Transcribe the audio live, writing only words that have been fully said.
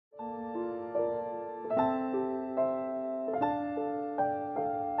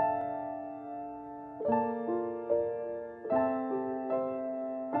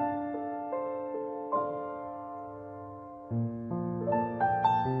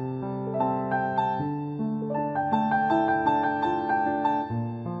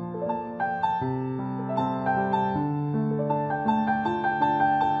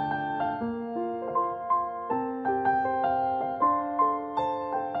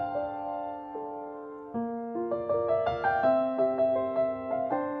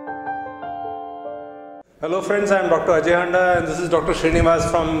Hello friends, I am Dr.Ajay Handa and this is Dr.R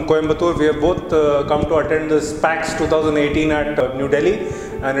Srinivas from Coimbatore. We have both come to attend this PACS 2018 at New Delhi,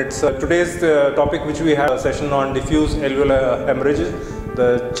 and it's today's topic which we have a session on diffuse alveolar hemorrhages,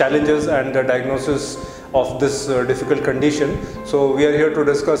 the challenges and the diagnosis of this difficult condition. So we are here to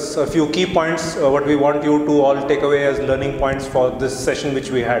discuss a few key points, what we want you to all take away as learning points for this session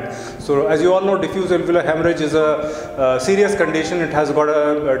which we had. So as you all know, diffuse alveolar hemorrhage is a serious condition. It has got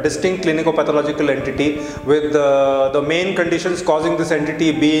a distinct clinico-pathological entity with the main conditions causing this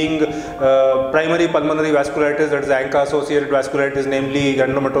entity being primary pulmonary vasculitis, that is ANCA associated vasculitis, namely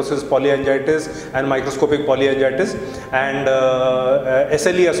granulomatosis, polyangiitis and microscopic polyangiitis, and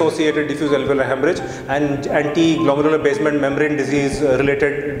SLE associated diffuse alveolar hemorrhage and anti-glomerular basement membrane disease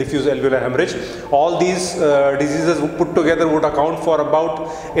related diffuse alveolar hemorrhage. All these diseases put together would account for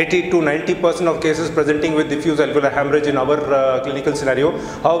about 80 to 90% of cases presenting with diffuse alveolar hemorrhage in our clinical scenario.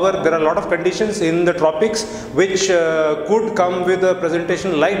 However, there are a lot of conditions in the tropics which could come with a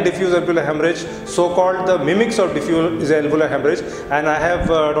presentation like diffuse alveolar hemorrhage, so-called the mimics of diffuse alveolar hemorrhage. And I have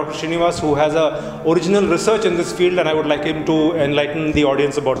Dr. Srinivas, who has a original research in this field, and I would like him to enlighten the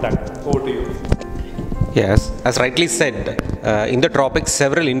audience about that. Over to you. Yes, as rightly said, in the tropics,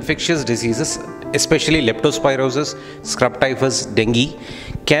 several infectious diseases, especially leptospirosis, scrub typhus, dengue,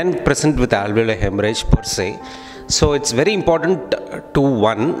 can present with alveolar hemorrhage per se. So it's very important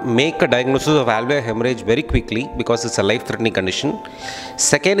to make a diagnosis of alveolar hemorrhage very quickly because it's a life-threatening condition.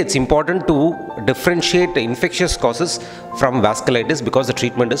 Second, it's important to differentiate infectious causes from vasculitis because the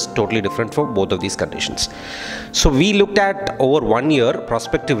treatment is totally different for both of these conditions. So we looked at over 1 year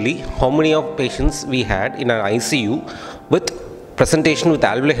prospectively how many of patients we had in our ICU with presentation with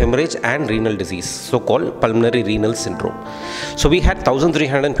alveolar hemorrhage and renal disease, so-called pulmonary renal syndrome. So we had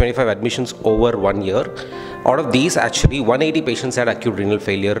 1,325 admissions over 1 year. Out of these, actually 180 patients had acute renal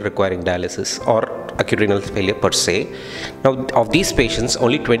failure requiring dialysis or acute renal failure per se. Now, of these patients,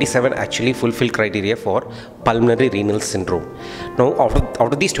 only 27 actually fulfill criteria for pulmonary renal syndrome. Now,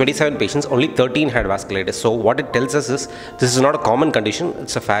 out of these 27 patients, only 13 had vasculitis. So what it tells us is this is not a common condition,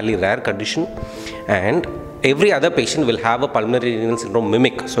 it's a fairly rare condition, and every other patient will have a pulmonary renal syndrome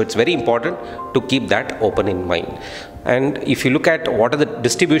mimic. So it's very important to keep that open in mind. And if you look at what are the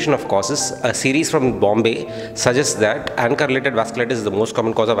distribution of causes, a series from Bombay suggests that ANCA-related vasculitis is the most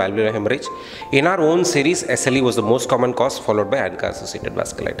common cause of alveolar hemorrhage. In our own series, SLE was the most common cause, followed by ANCA-associated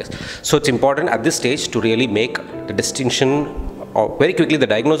vasculitis. So it's important at this stage to really make the distinction of very quickly the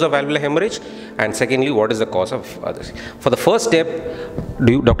diagnosis of alveolar hemorrhage, and secondly, what is the cause of others. For the first step,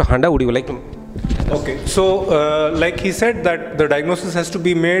 Dr. Handa, would you like to? Okay, so like he said that the diagnosis has to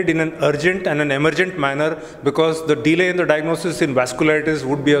be made in an urgent and an emergent manner because the delay in the diagnosis in vasculitis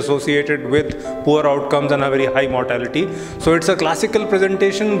would be associated with poor outcomes and a very high mortality. So it's a classical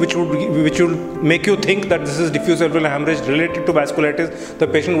presentation which will make you think that this is diffuse alveolar hemorrhage related to vasculitis. The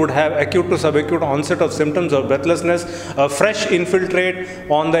patient would have acute to subacute onset of symptoms of breathlessness, a fresh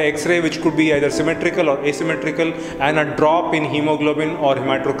infiltrate on the X-ray which could be either symmetrical or asymmetrical, and a drop in hemoglobin or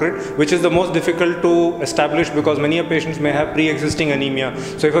hematocrit, which is the most difficult to establish because many patients may have pre-existing anemia.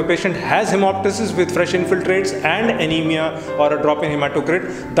 So if a patient has hemoptysis with fresh infiltrates and anemia or a drop in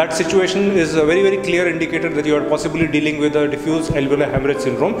hematocrit, that situation is a very, very clear indicator that you are possibly dealing with a diffuse alveolar hemorrhage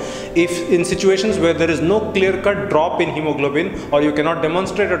syndrome. If in situations where there is no clear-cut drop in hemoglobin or you cannot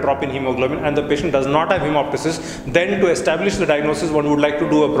demonstrate a drop in hemoglobin and the patient does not have hemoptysis, then to establish the diagnosis one would like to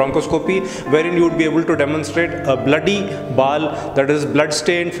do a bronchoscopy wherein you would be able to demonstrate a bloody ball, that is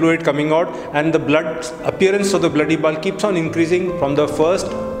blood-stained fluid coming out, and the blood appearance of the bloody ball keeps on increasing from the first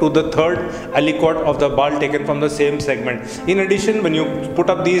to the third aliquot of the ball taken from the same segment. In addition, when you put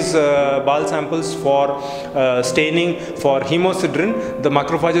up these ball samples for staining for hemosiderin, the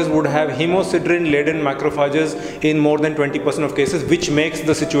macrophages would have hemosiderin laden macrophages in more than 20% of cases, which makes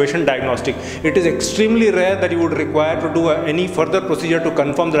the situation diagnostic. It is extremely rare that you would require to do any further procedure to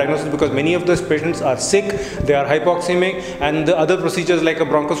confirm the diagnosis because many of those patients are sick, they are hypoxemic, and the other procedures like a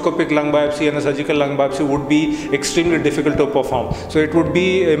bronchoscopic lung biopsy and a surgical lung biopsy would be extremely difficult to perform. So it would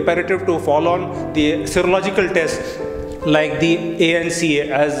be imperative to fall on the serological tests like the ANC,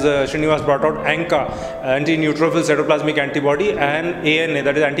 as Srinivas brought out, ANCA, anti-neutrophil cytoplasmic antibody, and ANA,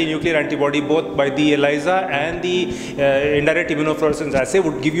 that is anti-nuclear antibody, both by the ELISA and the indirect immunofluorescence assay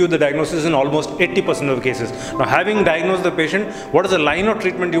would give you the diagnosis in almost 80% of cases. Now, having diagnosed the patient, what is the line of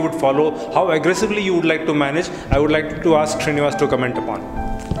treatment you would follow, how aggressively you would like to manage, I would like to ask Srinivas to comment upon.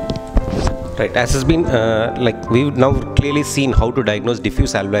 Right, as has been we've now clearly seen how to diagnose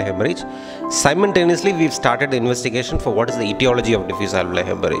diffuse alveolar hemorrhage. Simultaneously, we've started the investigation for what is the etiology of diffuse alveolar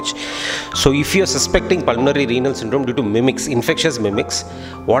hemorrhage. So, if you are suspecting pulmonary renal syndrome due to mimics, infectious mimics,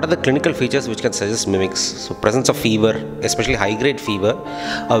 what are the clinical features which can suggest mimics? So, presence of fever, especially high-grade fever,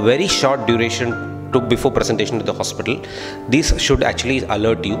 a very short duration took before presentation to the hospital. These should actually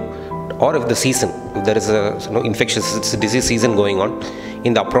alert you. Or if the season, if there is a infectious disease season going on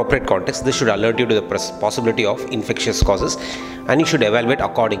in the appropriate context, this should alert you to the possibility of infectious causes, and you should evaluate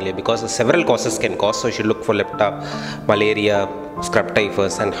accordingly, because several causes can cause. So you should look for lepta, malaria, scrub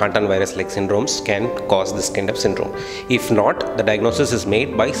typhus and Hantan virus like syndromes can cause this kind of syndrome. If not, the diagnosis is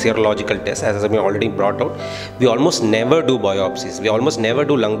made by serological tests, as I have already brought out. We almost never do biopsies. We almost never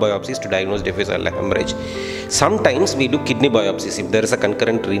do lung biopsies to diagnose diffuse alveolar hemorrhage. Sometimes we do kidney biopsies if there is a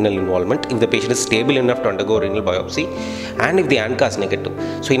concurrent renal involvement, if the patient is stable enough to undergo renal biopsy, and if the ANCA is negative.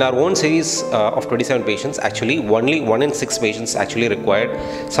 So in our own series of 27 patients, actually only 1 in 6 patients actually required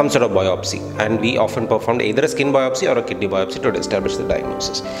some sort of biopsy, and we often performed either a skin biopsy or a kidney biopsy to establish the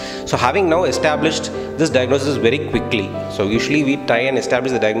diagnosis. So having now established this diagnosis very quickly, so usually we try and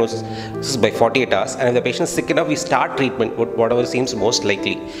establish the diagnosis by 48 hours, and if the patient is sick enough, we start treatment with whatever seems most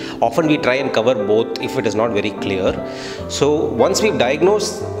likely. Often we try and cover both if it is not very clear. So once we've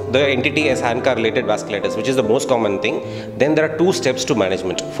diagnosed the entity as ANCA related vasculitis, which is the most common thing, then there are 2 steps to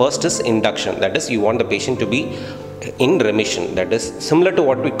management. First is induction, that is you want the patient to be in remission, that is similar to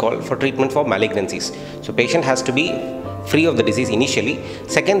what we call for treatment for malignancies. So patient has to be free of the disease initially.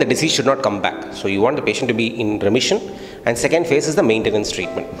 Second, the disease should not come back. So you want the patient to be in remission, and second phase is the maintenance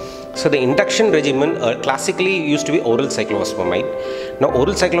treatment. So the induction regimen classically used to be oral cyclophosphamide. Now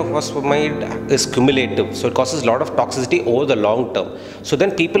oral cyclophosphamide is cumulative, so it causes a lot of toxicity over the long term. So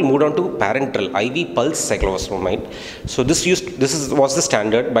then people moved on to parenteral IV pulse cyclophosphamide. So this was the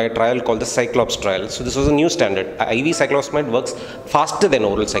standard by a trial called the Cyclops trial. So this was a new standard. IV cyclophosphamide works faster than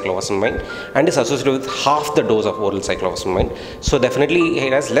oral cyclophosphamide and is associated with half the dose of oral cyclophosphamide. So definitely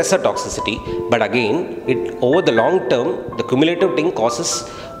it has lesser toxicity, but again, over the long term, the cumulative thing causes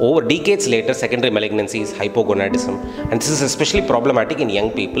over decades later secondary malignancies, hypogonadism, and this is especially problematic in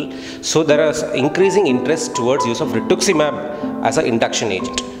young people. So there is increasing interest towards use of rituximab as an induction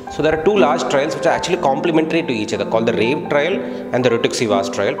agent. So there are 2 large trials which are actually complementary to each other, called the RAVE trial and the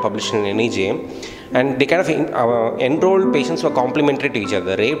rituximab trial, published in NEJM. And they kind of enrolled patients who are complementary to each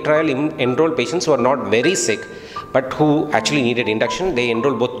other. The RAVE trial enrolled patients who are not very sick, but who actually needed induction. They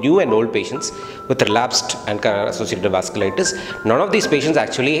enrolled both new and old patients with relapsed and associated vasculitis. None of these patients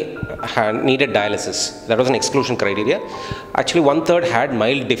actually needed dialysis. That was an exclusion criteria. Actually, 1/3 had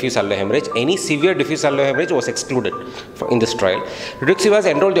mild diffuse alveolar hemorrhage. Any severe diffuse alveolar hemorrhage was excluded in this trial. Rituximab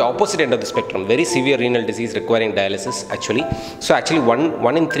enrolled the opposite end of the spectrum, very severe renal disease requiring dialysis actually. So actually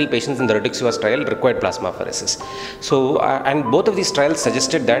one in 3 patients in the rituximab trial required plasmapheresis. So and both of these trials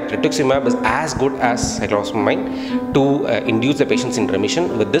suggested that rituximab is as good as cyclophosphamide to induce the patients in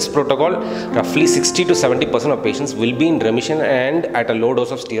remission. With this protocol, roughly 60 to 70% of patients will be in remission and at a low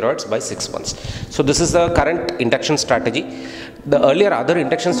dose of steroids by 6 months. So this is the current induction strategy. The earlier other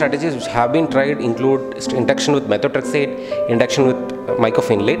induction strategies which have been tried include induction with methotrexate, induction with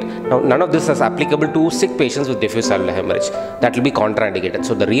mycophenolate. Now none of this is applicable to sick patients with diffuse alveolar hemorrhage. That will be contraindicated.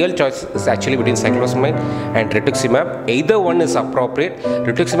 So the real choice is actually between cyclophosphamide and rituximab. Either one is appropriate.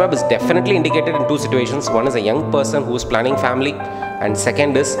 Rituximab is definitely indicated in 2 situations. One is a young person who is planning family, and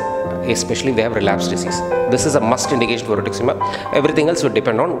second is especially they have relapsed disease. This is a must indication for rituximab. Everything else would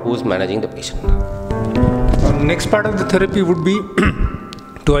depend on who is managing the patient. Next part of the therapy would be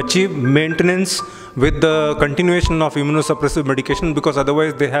to achieve maintenance with the continuation of immunosuppressive medication, because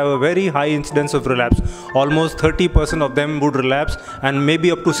otherwise they have a very high incidence of relapse. Almost 30% of them would relapse, and maybe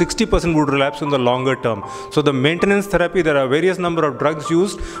up to 60% would relapse in the longer term. So the maintenance therapy, there are various number of drugs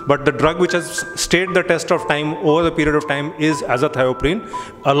used, but the drug which has stayed the test of time over the period of time is azathioprine,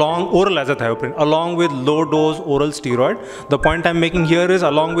 oral azathioprine, along with low dose oral steroid. The point I'm making here is,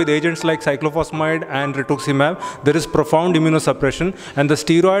 along with agents like cyclophosphamide and rituximab, there is profound immunosuppression, and the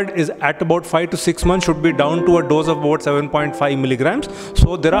steroid is at about 5 to 6 months should be down to a dose of about 7.5 milligrams.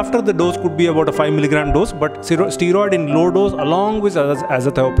 So thereafter the dose could be about a 5 milligram dose, but steroid in low dose along with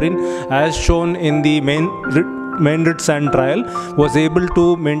azathioprine, as shown in the main Main-Rit-San trial was able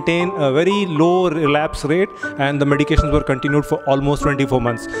to maintain a very low relapse rate, and the medications were continued for almost 24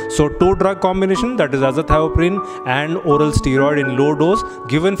 months. So two-drug combination, that is azathioprine and oral steroid in low dose,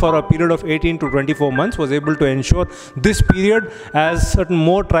 given for a period of 18 to 24 months, was able to ensure this period, as certain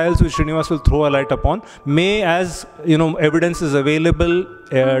more trials which Srinivas will throw a light upon, may, as evidence is available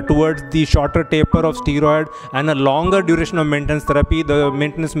towards the shorter taper of steroid and a longer duration of maintenance therapy, the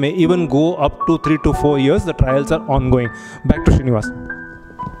maintenance may even go up to 3 to 4 years. The trials are ongoing. Back to Srinivas.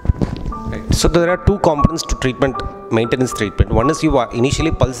 Right. So there are two components to treatment, maintenance treatment. One is you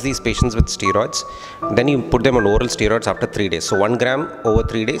initially pulse these patients with steroids, then you put them on oral steroids after 3 days. So 1 gram over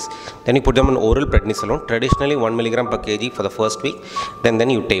 3 days, then you put them on oral prednisolone, traditionally 1 milligram per kg for the first week, then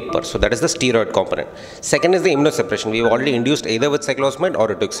you taper. So that is the steroid component. Second is the immunosuppression. We have already induced either with cyclophosphamide or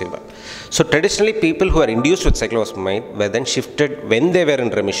rituximab. So traditionally people who are induced with cyclophosphamide were then shifted when they were in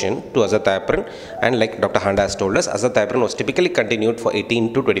remission to azathioprine, and like Dr. Handa has told us, azathioprine was typically continued for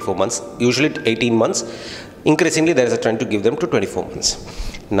 18 to 24 months, usually 18 months. Increasingly, there is a trend to give them to 24 months.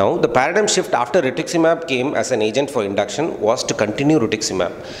 Now, the paradigm shift after rituximab came as an agent for induction was to continue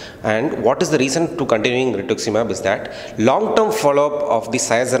rituximab. And what is the reason to continuing rituximab is that long-term follow-up of the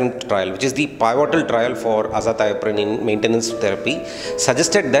Cyazan trial, which is the pivotal trial for azathioprine in maintenance therapy,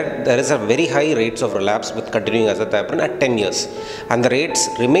 suggested that there is a very high rates of relapse with continuing azathioprine at 10 years. And the rates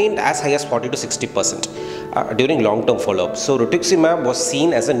remained as high as 40 to 60%. During long-term follow-up. So rituximab was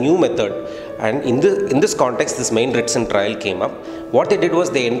seen as a new method, and in this context, this Main-Rit-San trial came up. What they did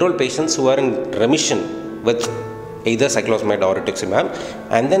was they enrolled patients who were in remission with either cyclophosphamide or rituximab,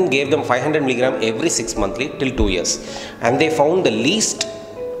 and then gave them 500 milligram every 6 monthly till 2 years. And they found the least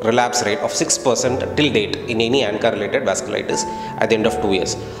relapse rate of 6% till date in any ANCA-related vasculitis at the end of 2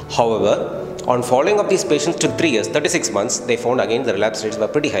 years. However, on following up these patients to 3 years, 36 months, they found again the relapse rates were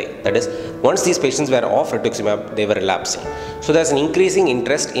pretty high. That is, once these patients were off rituximab, they were relapsing. So there's an increasing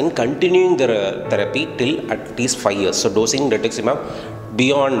interest in continuing the therapy till at least 5 years. So dosing rituximab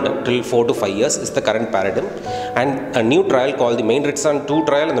beyond till 4 to 5 years is the current paradigm, and a new trial called the Main-Rit-San 2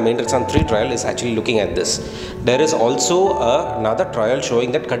 trial and the Main-Rit-San 3 trial is actually looking at this. There is also another trial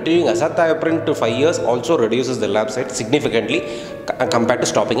showing that continuing azathioprine to 5 years also reduces the relapse rate significantly compared to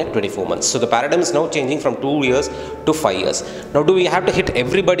stopping at 24 months. So the paradigm is now changing from 2 years to 5 years. Now, do we have to hit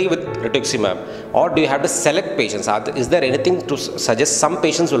everybody with rituximab, or do you have to select patients? Is there anything to suggest some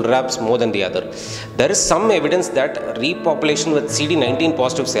patients will relapse more than the other? There is some evidence that repopulation with CD19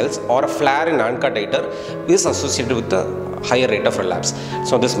 positive cells or a flare in ANCA titer is associated with the higher rate of relapse.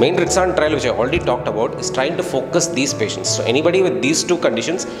 So this Main-Rit-San trial, which I already talked about, is trying to focus these patients. So anybody with these two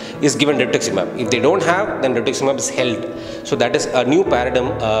conditions is given rituximab. If they don't have, then rituximab is held. So that is a new paradigm,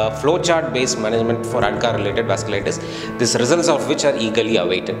 flowchart based management for ANCA related vasculitis, these results of which are eagerly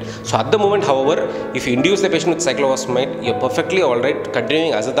awaited. So at the moment, however, if you induce the patient with cyclophosphamide, you're perfectly alright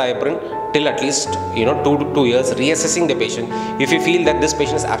continuing azathioprine till at least 2 to 2 years, reassessing the patient. If you feel that this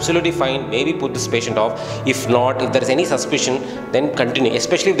patient is absolutely fine, maybe put this patient off. If not, if there is any suspicion, then continue,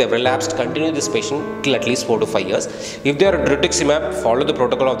 especially if they have relapsed, continue this patient till at least 4 to 5 years. If they are on rituximab, follow the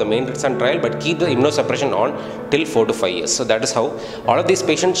protocol of the Main-Rit-San trial, but keep the immunosuppression on till 4 to 5 years. So that is how all of these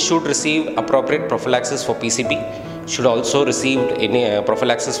patients should receive appropriate prophylaxis for PCP, should also receive any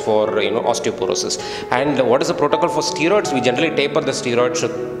prophylaxis for osteoporosis. And what is the protocol for steroids? We generally taper the steroids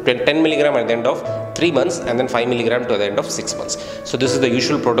to 10 milligram at the end of 3 months and then 5 milligram to the end of 6 months. So this is the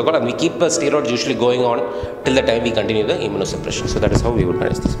usual protocol, and we keep the steroids usually going on till the time we continue the immunosuppression. So that is how we would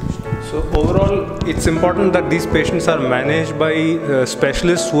manage this patient. So overall, it's important that these patients are managed by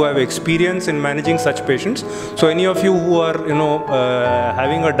specialists who have experience in managing such patients. So any of you who are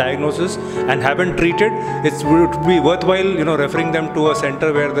having a diagnosis and haven't treated, it would be worthwhile referring them to a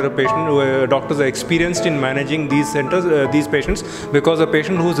center where there are doctors are experienced in managing these patients, because a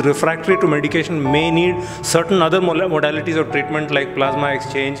patient who is refractory to medication may need certain other modalities of treatment like plasma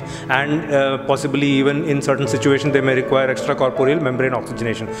exchange, and possibly even in certain situations they may require extracorporeal membrane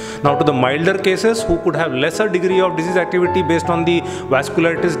oxygenation. Now, to the milder cases who could have lesser degree of disease activity based on the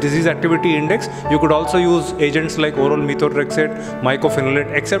vasculitis disease activity index, you could also use agents like oral methotrexate,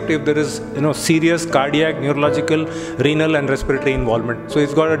 mycophenolate, except if there is serious cardiac, neurological, renal and respiratory involvement. So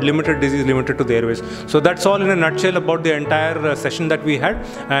it's got a limited disease limited to the airways. So that's all in a nutshell about the entire session that we had,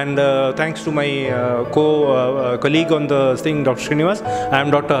 and thanks to my colleague on the thing, Dr. Srinivas. I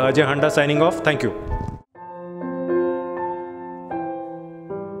am Dr. Ajay Handa signing off. Thank you.